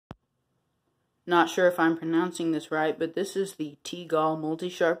Not sure if I'm pronouncing this right, but this is the GAAL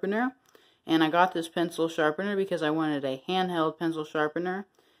multi-sharpener. And I got this pencil sharpener because I wanted a handheld pencil sharpener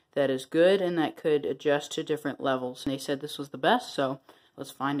that is good and that could adjust to different levels. And they said this was the best, so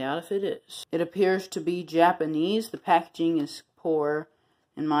let's find out if it is. It appears to be Japanese. The packaging is poor,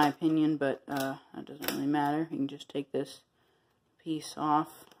 in my opinion, but that doesn't really matter. You can just take this piece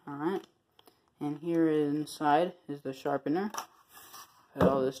off. Alright. And here inside is the sharpener. Put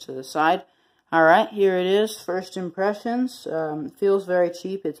all this to the side. Alright, here it is. First impressions. Feels very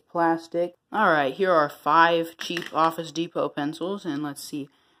cheap. It's plastic. Alright, here are 5 cheap Office Depot pencils, and let's see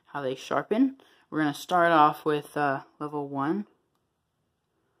how they sharpen. We're going to start off with level 1.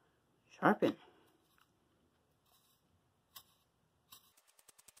 Sharpen.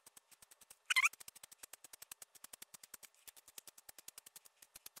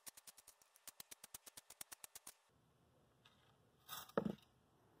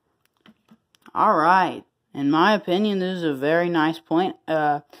 Alright, in my opinion, this is a very nice point.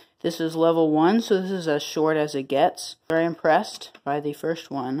 This is level 1, so this is as short as it gets. Very impressed by the first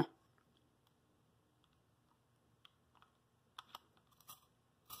one.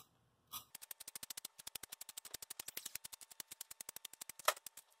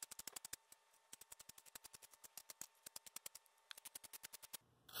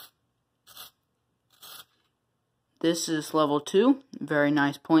 This is level 2, very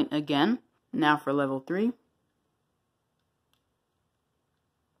nice point again. Now for level 3.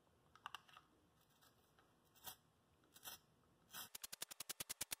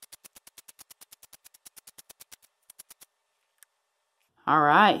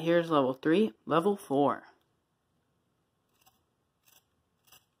 Alright, here's level 3. Level 4.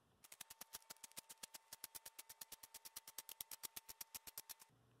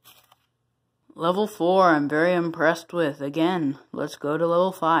 Level 4 I'm very impressed with. Again, let's go to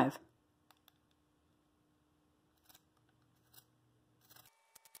level 5.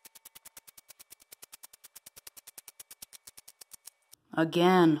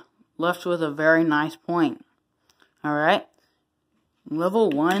 Again, left with a very nice point. Alright, level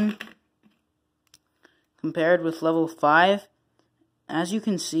 1 compared with level 5, as you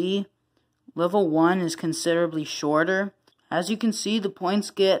can see, level 1 is considerably shorter. As you can see, the points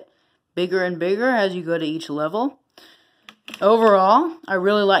get bigger and bigger as you go to each level. Overall, I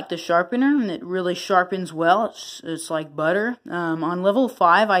really like the sharpener, and it really sharpens well. It's like butter. On level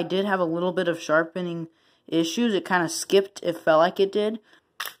 5, I did have a little bit of sharpening issues. It kind of skipped. It felt like it did.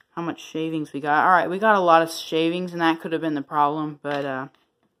 How much shavings we got? Alright, we got a lot of shavings, and that could have been the problem, but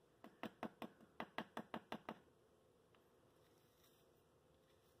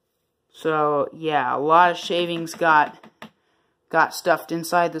so yeah, a lot of shavings got stuffed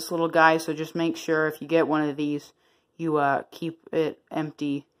inside this little guy, so just make sure if you get one of these, you keep it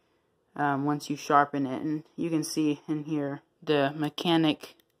empty once you sharpen it. And you can see in here the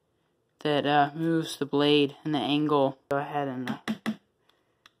mechanic that moves the blade and the angle. Go ahead and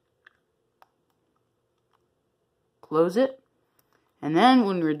close it. And then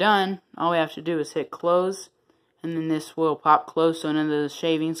when we're done, all we have to do is hit close, and then this will pop closed so none of the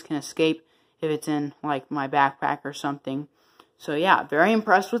shavings can escape if it's in like my backpack or something. So yeah, very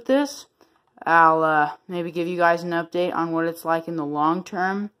impressed with this. I'll maybe give you guys an update on what it's like in the long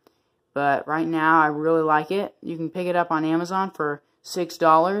term. But right now, I really like it. You can pick it up on Amazon for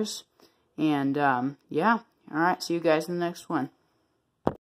 $6. And yeah, alright, see you guys in the next one.